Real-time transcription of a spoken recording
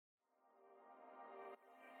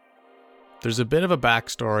There's a bit of a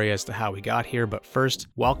backstory as to how we got here, but first,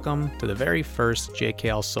 welcome to the very first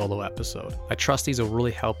JKL solo episode. I trust these will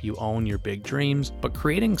really help you own your big dreams, but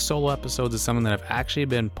creating solo episodes is something that I've actually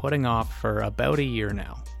been putting off for about a year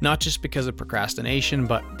now. Not just because of procrastination,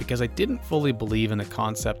 but because I didn't fully believe in the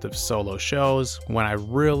concept of solo shows when I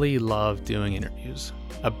really love doing interviews.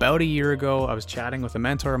 About a year ago, I was chatting with a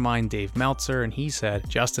mentor of mine, Dave Meltzer, and he said,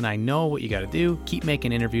 "Justin, I know what you got to do. Keep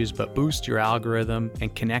making interviews, but boost your algorithm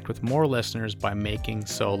and connect with more listeners by making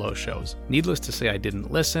solo shows." Needless to say, I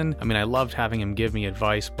didn't listen. I loved having him give me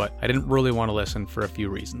advice, but I didn't really want to listen for a few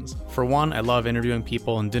reasons. For one, I love interviewing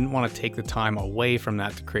people and didn't want to take the time away from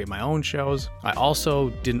that to create my own shows. I also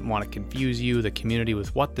didn't want to confuse you, the community,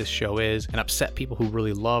 with what this show is and upset people who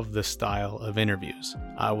really love this style of interviews.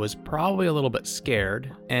 I was probably a little bit scared,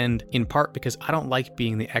 and in part because I don't like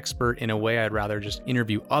being the expert in a way. I'd rather just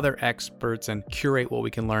interview other experts and curate what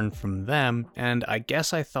we can learn from them. And I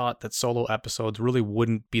guess I thought that solo episodes really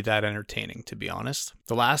wouldn't be that entertaining, to be honest.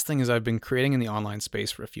 The last thing is I've been creating in the online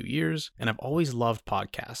space for a few years, and I've always loved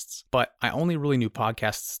podcasts, but I only really knew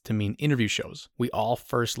podcasts to mean interview shows. We all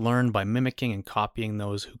first learned by mimicking and copying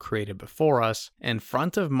those who created before us, and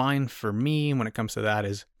front of mind for me when it comes to that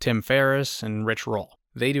is Tim Ferriss and Rich Roll.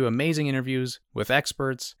 They do amazing interviews with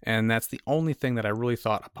experts, and that's the only thing that I really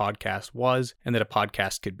thought a podcast was and that a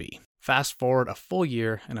podcast could be. Fast forward a full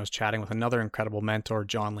year, and I was chatting with another incredible mentor,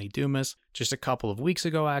 John Lee Dumas, just a couple of weeks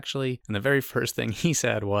ago actually, and the very first thing he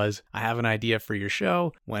said was, "I have an idea for your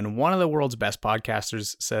show." When one of the world's best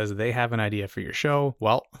podcasters says they have an idea for your show,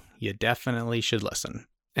 well, you definitely should listen.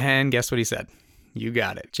 And guess what he said? You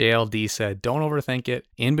got it. JLD said, "Don't overthink it.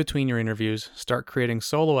 In between your interviews, start creating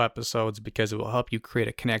solo episodes because it will help you create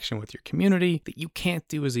a connection with your community that you can't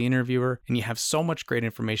do as the interviewer, and you have so much great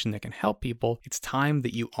information that can help people. It's time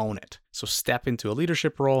that you own it. So step into a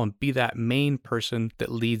leadership role and be that main person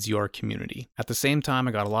that leads your community." At the same time,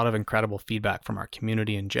 I got a lot of incredible feedback from our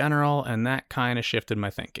community in general, and that kind of shifted my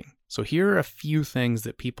thinking. So here are a few things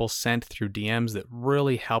that people sent through DMs that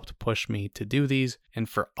really helped push me to do these. And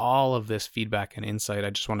for all of this feedback and insight, I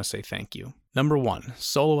just want to say thank you. Number one,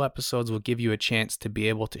 solo episodes will give you a chance to be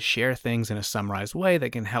able to share things in a summarized way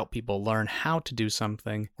that can help people learn how to do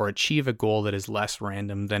something or achieve a goal that is less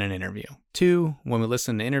random than an interview. Two, when we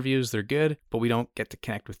listen to interviews, they're good, but we don't get to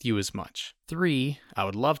connect with you as much. Three, I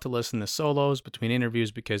would love to listen to solos between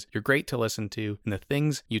interviews because you're great to listen to, and the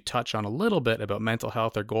things you touch on a little bit about mental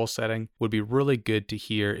health or goal setting would be really good to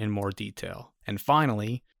hear in more detail. And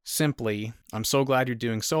finally, simply, I'm so glad you're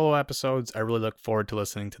doing solo episodes. I really look forward to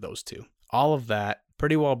listening to those too. All of that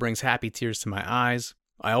pretty well brings happy tears to my eyes.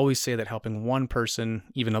 I always say that helping one person,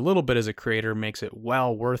 even a little bit as a creator, makes it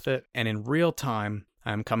well worth it. And in real time,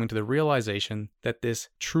 I'm coming to the realization that this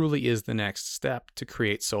truly is the next step to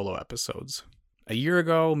create solo episodes. A year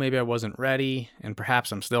ago, maybe I wasn't ready, and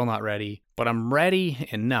perhaps I'm still not ready, but I'm ready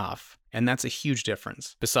enough, and that's a huge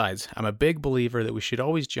difference. Besides, I'm a big believer that we should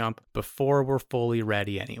always jump before we're fully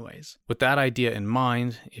ready anyways. With that idea in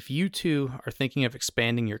mind, if you too are thinking of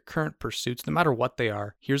expanding your current pursuits, no matter what they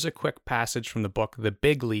are, here's a quick passage from the book, The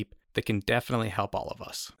Big Leap, that can definitely help all of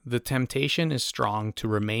us. The temptation is strong to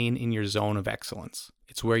remain in your zone of excellence.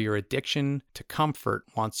 It's where your addiction to comfort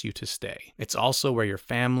wants you to stay. It's also where your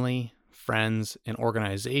family, friends, and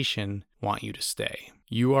organization want you to stay.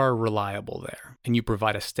 You are reliable there, and you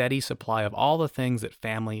provide a steady supply of all the things that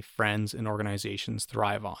family, friends, and organizations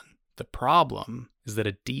thrive on. The problem is that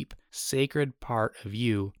a deep, sacred part of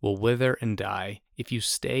you will wither and die if you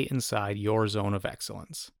stay inside your zone of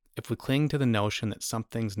excellence. If we cling to the notion that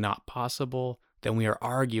something's not possible, then we are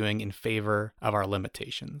arguing in favor of our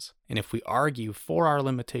limitations. And if we argue for our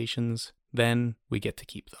limitations, then we get to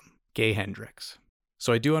keep them. Gay Hendricks.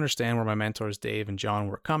 So I do understand where my mentors Dave and John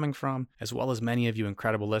were coming from, as well as many of you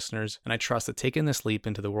incredible listeners, and I trust that taking this leap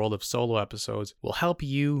into the world of solo episodes will help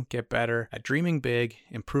you get better at dreaming big,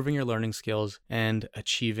 improving your learning skills, and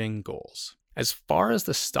achieving goals. As far as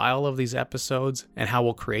the style of these episodes and how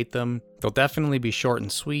we'll create them, they'll definitely be short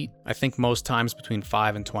and sweet. I think most times between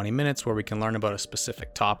 5 and 20 minutes where we can learn about a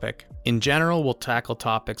specific topic. In general, we'll tackle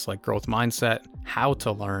topics like growth mindset, how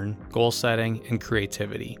to learn, goal setting, and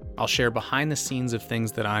creativity. I'll share behind the scenes of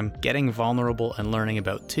things that I'm getting vulnerable and learning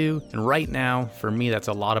about too. And right now, for me, that's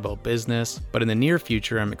a lot about business. But in the near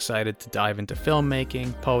future, I'm excited to dive into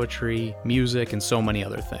filmmaking, poetry, music, and so many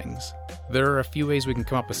other things. There are a few ways we can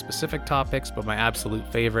come up with specific topics, but my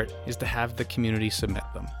absolute favorite is to have the community submit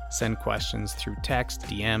them. Send questions through text,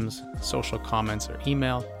 DMs, social comments, or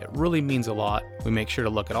email. It really means a lot. We make sure to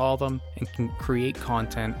look at all of them and can create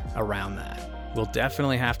content around that. We'll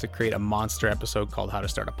definitely have to create a monster episode called How to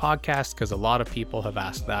Start a Podcast, because a lot of people have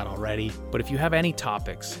asked that already. But if you have any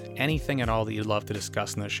topics, anything at all that you'd love to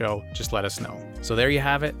discuss in the show, just let us know. So there you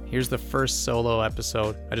have it. Here's the first solo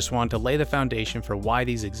episode. I just wanted to lay the foundation for why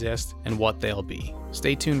these exist and what they'll be.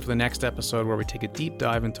 Stay tuned for the next episode where we take a deep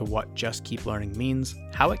dive into what Just Keep Learning means,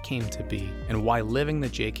 how it came to be, and why living the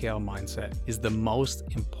JKL mindset is the most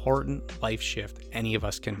important life shift any of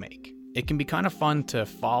us can make. It can be kind of fun to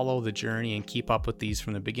follow the journey and keep up with these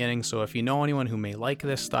from the beginning, so if you know anyone who may like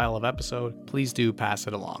this style of episode, please do pass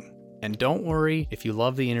it along. And don't worry if you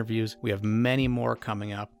love the interviews, we have many more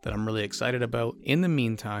coming up that I'm really excited about. In the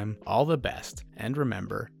meantime, all the best, and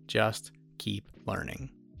remember, just keep learning.